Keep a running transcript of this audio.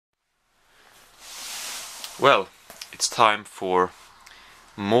Well, it's time for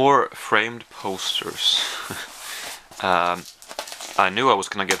more framed posters. I knew I was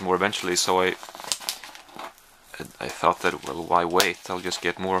gonna get more eventually, so I thought that, well, why wait? I'll just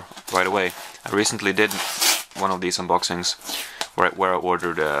get more right away. I recently did one of these unboxings where I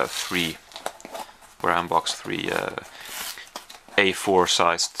ordered where I unboxed three A4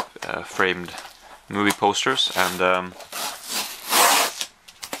 sized framed movie posters, and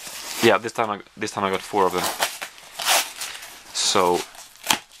yeah, this time I got 4 of them. So,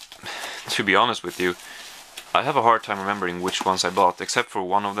 to be honest with you, I have a hard time remembering which ones I bought, except for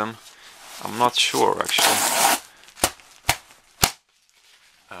one of them. I'm not sure actually,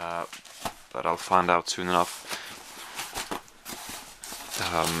 but I'll find out soon enough.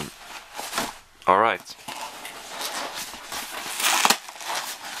 All right.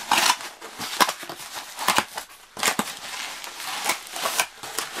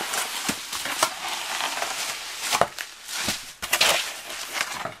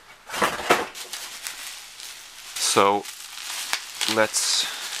 So let's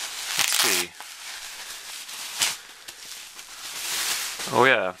see. Oh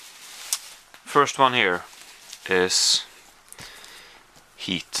yeah, first one here is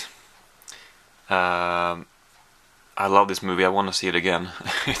Heat. I love this movie. I want to see it again.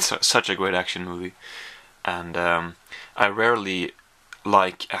 It's such a great action movie, and I rarely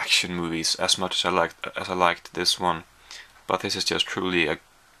like action movies as much as I liked this one. But this is just truly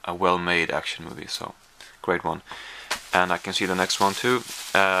a well-made action movie. So. Great one. And I can see the next one too.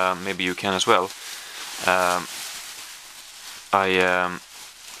 Maybe you can as well.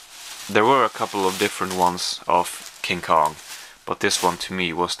 There were a couple of different ones of King Kong, but this one to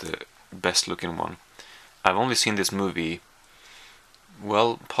me was the best looking one. I've only seen this movie,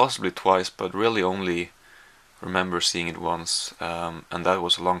 well, possibly twice, but really only remember seeing it once, and that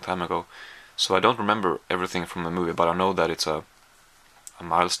was a long time ago. So I don't remember everything from the movie, but I know that it's a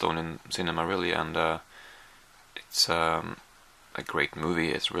milestone in cinema, really, and it's a great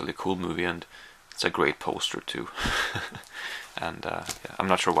movie. It's a really cool movie, and it's a great poster too. And yeah, I'm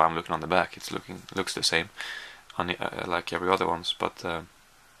not sure why I'm looking on the back. It looks the same on the, like every other ones. But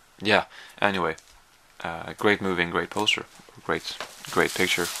yeah. Anyway, great movie and great poster. Great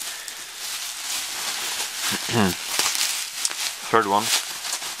picture. Third one.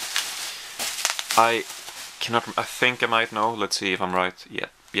 I think I might know. Let's see if I'm right.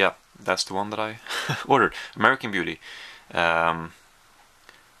 Yeah. That's the one that I ordered. American Beauty. Very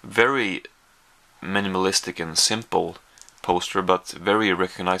minimalistic and simple poster, but very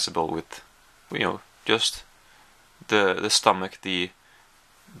recognizable with, just the stomach, the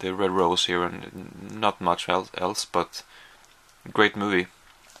red rose here, and not much else, but great movie.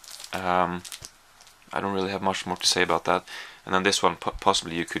 I don't really have much more to say about that. And then this one,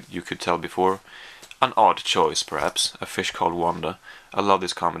 possibly you could tell before. An odd choice, perhaps. A Fish Called Wanda. I love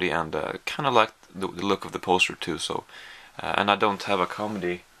this comedy, and kind of like the look of the poster too. So, and I don't have a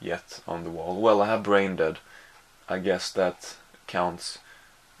comedy yet on the wall. Well, I have Brain Dead. I guess that counts,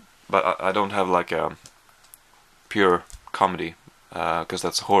 but I don't have like a pure comedy, because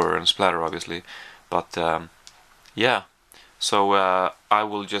that's horror and splatter, obviously. But yeah. So I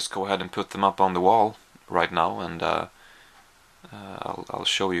will just go ahead and put them up on the wall right now, and I'll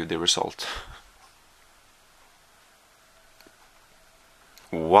show you the result.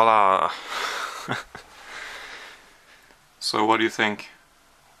 Voila! So what do you think?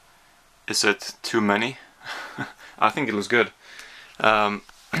 Is it too many? I think it looks good.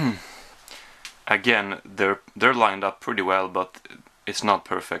 Again, they're lined up pretty well, but it's not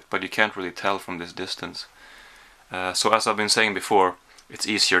perfect. But you can't really tell from this distance. So as I've been saying before, it's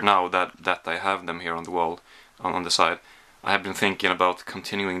easier now that I have them here on the wall, on the side. I have been thinking about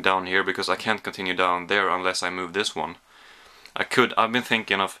continuing down here, because I can't continue down there unless I move this one. I've been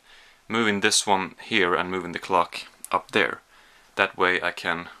thinking of moving this one here and moving the clock up there. That way I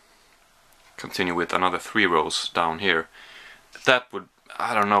can continue with another 3 rows down here. That would,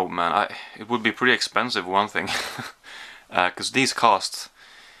 I don't know, man, it would be pretty expensive, one thing. Because these cost,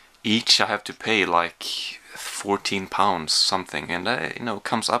 each I have to pay like £14 something, and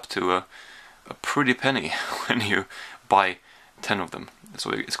comes up to a pretty penny when you buy 10 of them.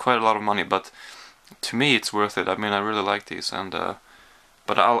 So it's quite a lot of money, but to me it's worth it. I mean, I really like these, and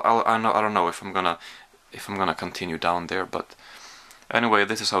but I don't know if I'm gonna continue down there. But anyway,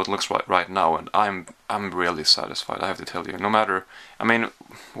 this is how it looks right now, and I'm really satisfied, I have to tell you. No matter, I mean,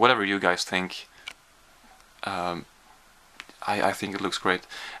 whatever you guys think, I think it looks great.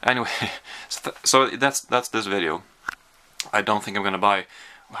 Anyway, so that's this video. I don't think I'm gonna buy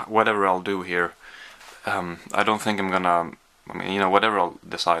whatever I'll do here. I don't think I'm gonna, I mean, whatever I'll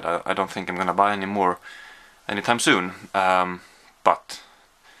decide, I don't think I'm gonna buy any more anytime soon. But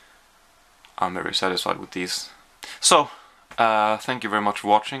I'm very satisfied with these. So, thank you very much for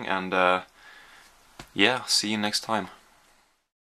watching, and yeah, see you next time.